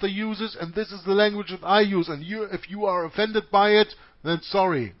Martin Luther uses, and this is the language that I use. And if you are offended by it, then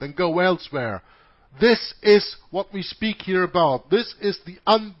sorry, then go elsewhere. This is what we speak here about. This is the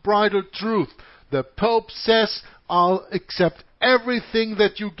unbridled truth. The Pope says, "I'll accept everything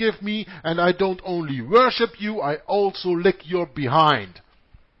that you give me, and I don't only worship you, I also lick your behind."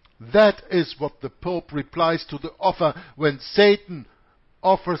 That is what the Pope replies to the offer when Satan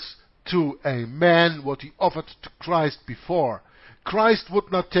offers to a man what he offered to Christ before. Christ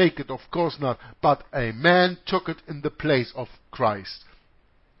would not take it, of course not, but a man took it in the place of Christ,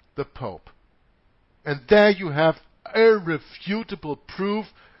 the Pope. And there you have irrefutable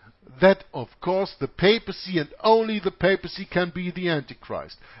proof that, of course, the papacy and only the papacy can be the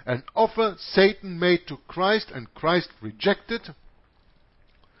Antichrist. An offer Satan made to Christ and Christ rejected.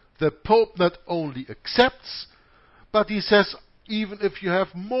 The Pope not only accepts, but he says, "Even if you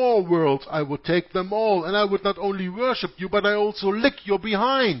have more worlds, I would take them all, and I would not only worship you, but I also lick your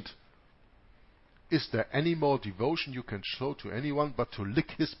behind." Is there any more devotion you can show to anyone but to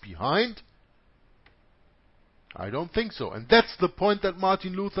lick his behind? I don't think so. And that's the point that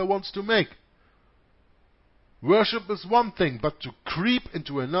Martin Luther wants to make. Worship is one thing, but to creep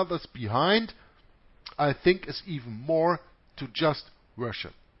into another's behind, I think, is even more to just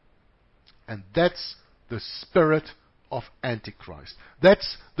worship. And that's the spirit of Antichrist.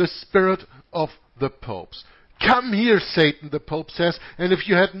 That's the spirit of the popes. "Come here, Satan," the Pope says, "and if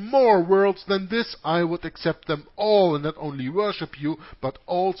you had more worlds than this, I would accept them all and not only worship you, but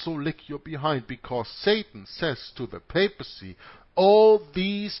also lick your behind." Because Satan says to the papacy, "All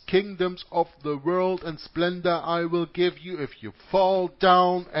these kingdoms of the world and splendor I will give you if you fall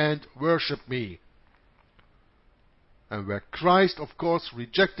down and worship me." And where Christ, of course,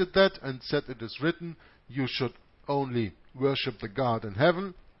 rejected that and said, "It is written, you should only worship the God in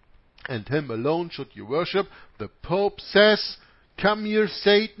heaven, and him alone should you worship," the Pope says, "Come here,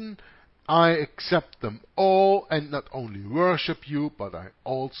 Satan, I accept them all, and not only worship you, but I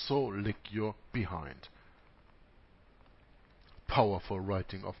also lick your behind." Powerful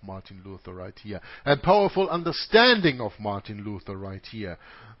writing of Martin Luther right here, and powerful understanding of Martin Luther right here,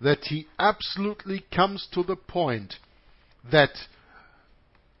 that he absolutely comes to the point that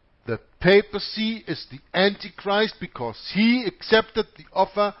the papacy is the Antichrist because he accepted the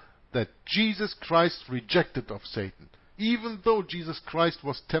offer that Jesus Christ rejected of Satan, even though Jesus Christ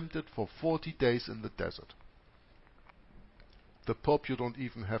was tempted for 40 days in the desert. The Pope you don't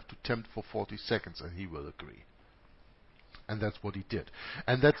even have to tempt for 40 seconds and he will agree. And that's what he did.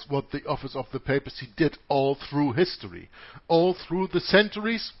 And that's what the office of the papacy did all through history, all through the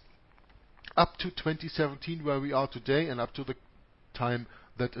centuries, up to 2017 where we are today, and up to the time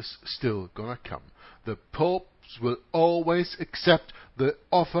that is still gonna come. The popes will always accept the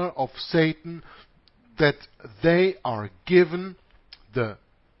offer of Satan that they are given the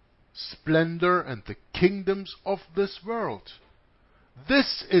splendor and the kingdoms of this world.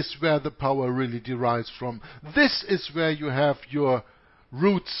 This is where the power really derives from. This is where you have your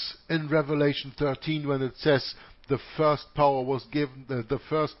roots in Revelation 13 when it says the first power was given, the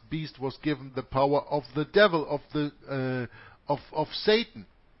first beast was given the power of the devil, of Satan.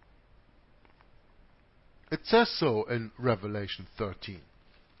 It says so in Revelation 13,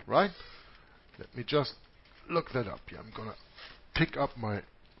 right? Let me just look that up here. I'm going to pick up my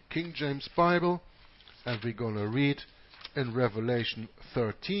King James Bible, and we're going to read in Revelation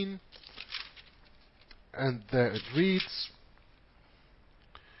 13, and there it reads,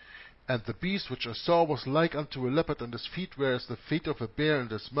 "And the beast which I saw was like unto a leopard, and his feet were as the feet of a bear, and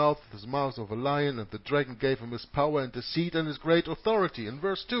his mouth of a lion, and the dragon gave him his power and deceit and his great authority." In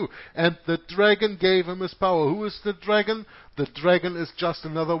verse 2, and the dragon gave him his power. Who is the dragon? The dragon is just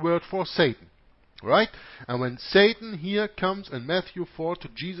another word for Satan. Right? And when Satan here comes in Matthew 4 to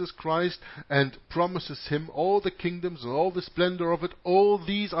Jesus Christ and promises him all the kingdoms and all the splendor of it, "All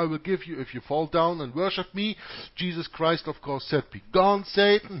these I will give you if you fall down and worship me," Jesus Christ, of course, said, "Begone,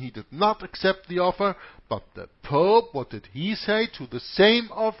 Satan." He did not accept the offer, but the Pope, what did he say to the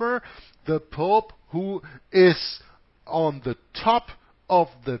same offer? The Pope, who is on the top of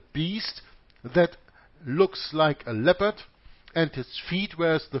the beast that looks like a leopard, and his feet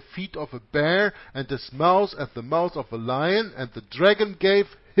were as the feet of a bear, and his mouth as the mouth of a lion. And the dragon gave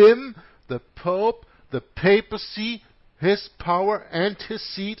him, the Pope, the papacy, his power and his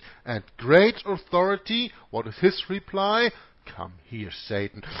seat and great authority. What is his reply? Come here,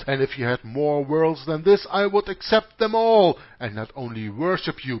 Satan, and if you had more worlds than this, I would accept them all, and not only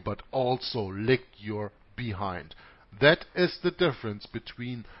worship you, but also lick your behind. That is the difference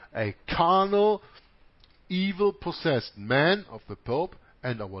between a carnal, evil-possessed man of the Pope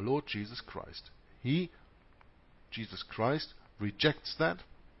and our Lord Jesus Christ. Jesus Christ, rejects that,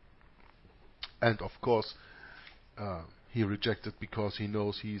 and of course, he rejects it because he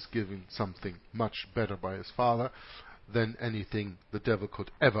knows he is given something much better by his Father than anything the devil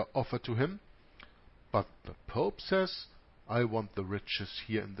could ever offer to him. But the Pope says, I want the riches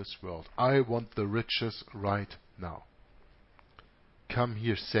here in this world. I want the riches right now. Come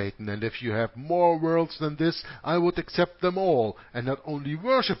here, Satan, and if you have more worlds than this, I would accept them all, and not only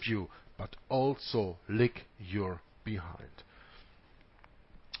worship you, but also lick your behind.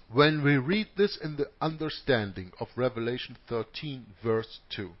 When we read this in the understanding of Revelation 13, verse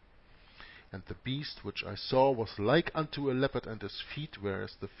 2, and the beast which I saw was like unto a leopard, and his feet were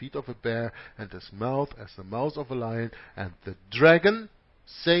as the feet of a bear, and his mouth as the mouth of a lion. And the dragon,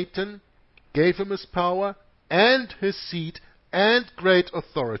 Satan, gave him his power and his seat and great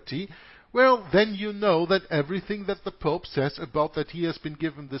authority. Well, then you know that everything that the Pope says about that he has been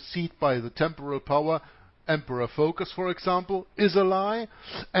given the seat by the temporal power, Emperor Phocas, for example, is a lie,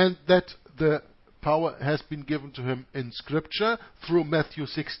 and that the power has been given to him in Scripture through Matthew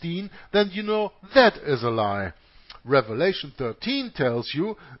 16, then you know that is a lie. Revelation 13 tells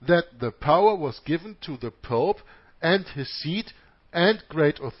you that the power was given to the Pope and his seat and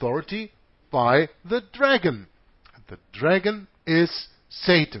great authority by the dragon. The dragon is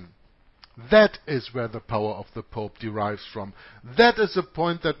Satan. That is where the power of the Pope derives from. That is a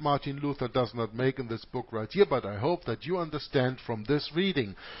point that Martin Luther does not make in this book right here, but I hope that you understand from this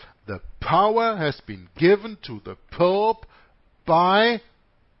reading. The power has been given to the Pope by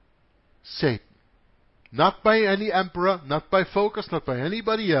Satan. Not by any emperor, not by Phocas, not by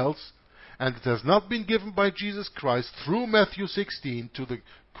anybody else. And it has not been given by Jesus Christ through Matthew 16 to the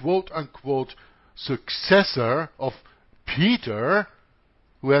quote-unquote successor of Peter,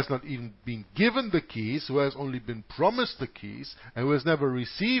 who has not even been given the keys, who has only been promised the keys, and who has never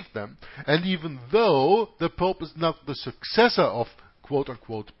received them. And even though the Pope is not the successor of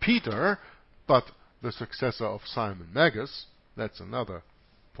quote-unquote Peter, but the successor of Simon Magus, that's another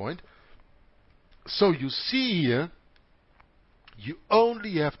point. So you see here, you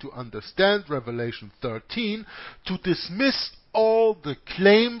only have to understand Revelation 13 to dismiss all the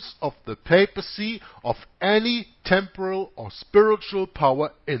claims of the papacy of any temporal or spiritual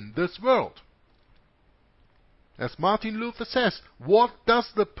power in this world. As Martin Luther says, what does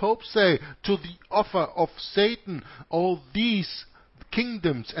the Pope say to the offer of Satan? All these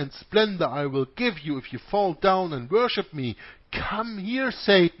kingdoms and splendor I will give you if you fall down and worship me. Come here,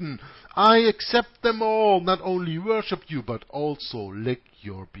 Satan. I accept them all, not only worship you, but also lick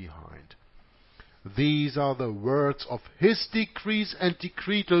your behind. These are the words of his decrees and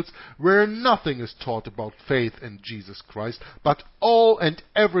decretals, where nothing is taught about faith in Jesus Christ, but all and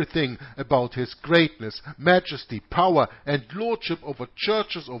everything about his greatness, majesty, power, and lordship over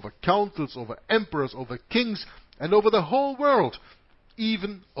churches, over councils, over emperors, over kings, and over the whole world,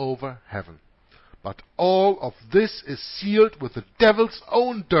 even over heaven. But all of this is sealed with the devil's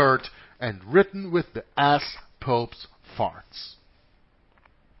own dirt and written with the ass Pope's farts.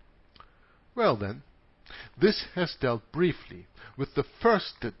 Well then, this has dealt briefly with the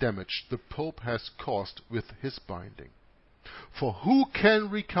first damage the Pope has caused with his binding. For who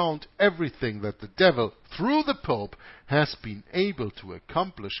can recount everything that the devil, through the Pope, has been able to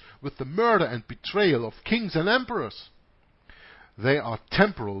accomplish with the murder and betrayal of kings and emperors? They are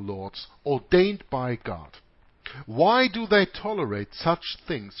temporal lords ordained by God. Why do they tolerate such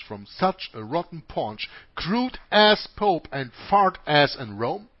things from such a rotten paunch, crude ass Pope and fart ass in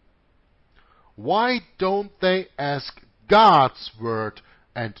Rome? Why don't they ask God's word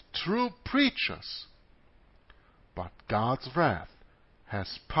and true preachers? But God's wrath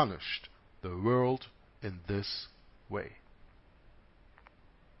has punished the world in this way.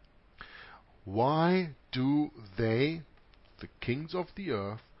 Why do they, the kings of the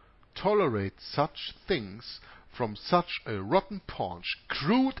earth, tolerate such things from such a rotten paunch,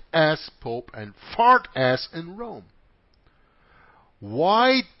 crude ass Pope and fart ass in Rome?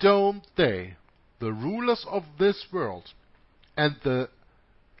 Why don't they, the rulers of this world, and the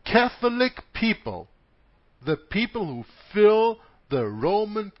Catholic people, the people who fill the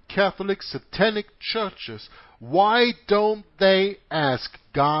Roman Catholic satanic churches, Why don't they ask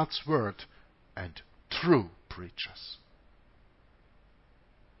God's word and true preachers?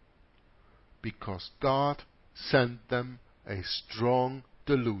 Because God sent them a strong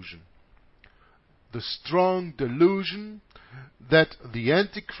delusion. The strong delusion that the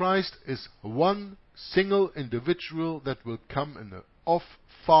Antichrist is one single individual that will come in the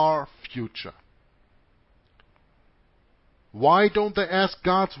far future. Why don't they ask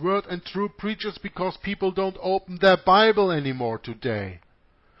God's word and true preachers? Because people don't open their Bible anymore today.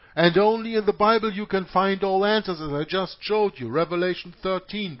 And only in the Bible you can find all answers, as I just showed you. Revelation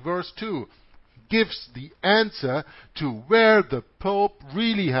 13, verse 2, gives the answer to where the Pope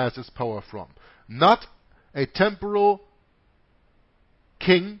really has his power from. Not a temporal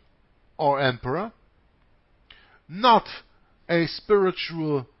king or emperor, not a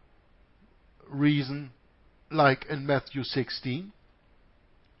spiritual reason like in Matthew 16.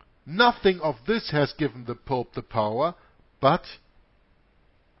 Nothing of this has given the Pope the power, but,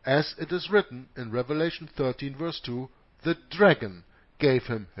 as it is written in Revelation 13 verse 2, the dragon gave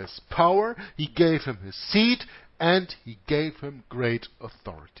him his power, he gave him his seat, and he gave him great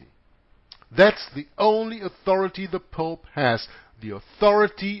authority. That's the only authority the Pope has, the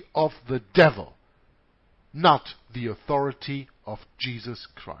authority of the devil, not the authority of Jesus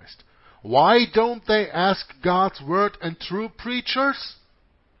Christ. Why don't they ask God's word and true preachers?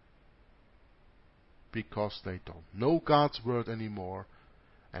 Because they don't know God's word anymore.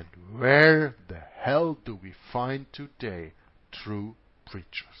 And where the hell do we find today true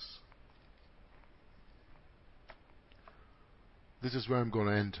preachers? This is where I'm going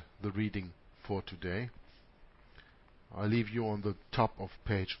to end the reading for today. I leave you on the top of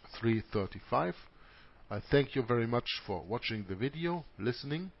page 335. I thank you very much for watching the video,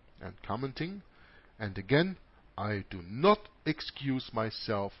 listening and commenting. And again, I do not excuse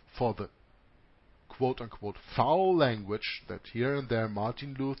myself for the quote-unquote foul language that here and there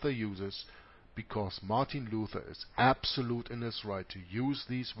Martin Luther uses, because Martin Luther is absolute in his right to use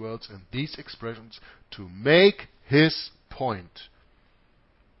these words and these expressions to make his point.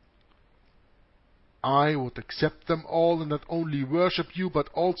 I would accept them all and not only worship you, but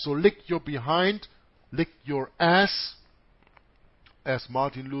also lick your behind, lick your ass, as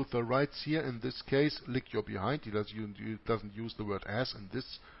Martin Luther writes here in this case, lick your behind. He doesn't use the word ass in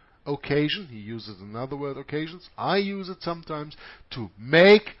this occasion. He uses another word occasions. I use it sometimes to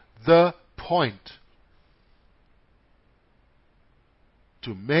make the point.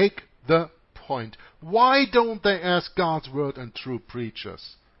 To make the point. Why don't they ask God's word and true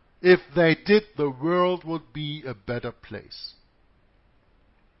preachers? If they did, the world would be a better place.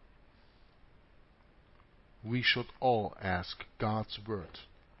 We should all ask God's word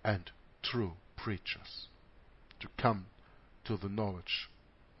and true preachers to come to the knowledge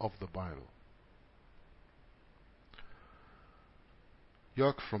of the Bible.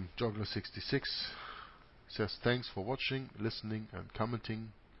 Jörg from Joggler66 says thanks for watching, listening and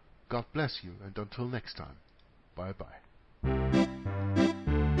commenting. God bless you, and until next time, bye bye.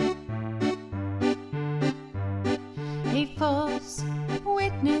 A false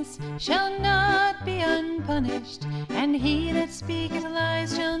witness shall not be unpunished, and he that speaketh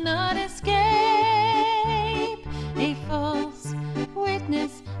lies shall not escape. A false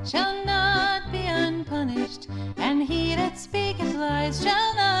witness shall not be unpunished, and he that speaketh lies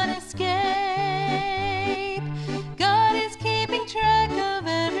shall not escape. God is keeping track of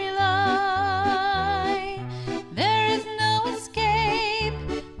every lie. There is no escape.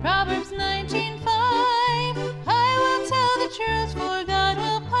 Proverbs 19:5. Truth, for God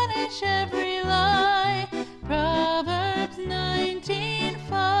will punish every lie. Proverbs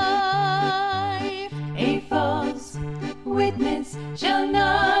 19:5. A false witness shall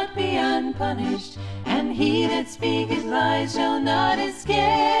not be unpunished, and he that speaketh lies shall not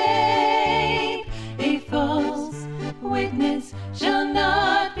escape. A false witness shall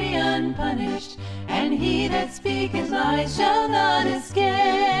not be unpunished, and he that speaketh lies shall not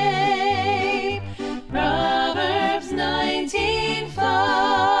escape.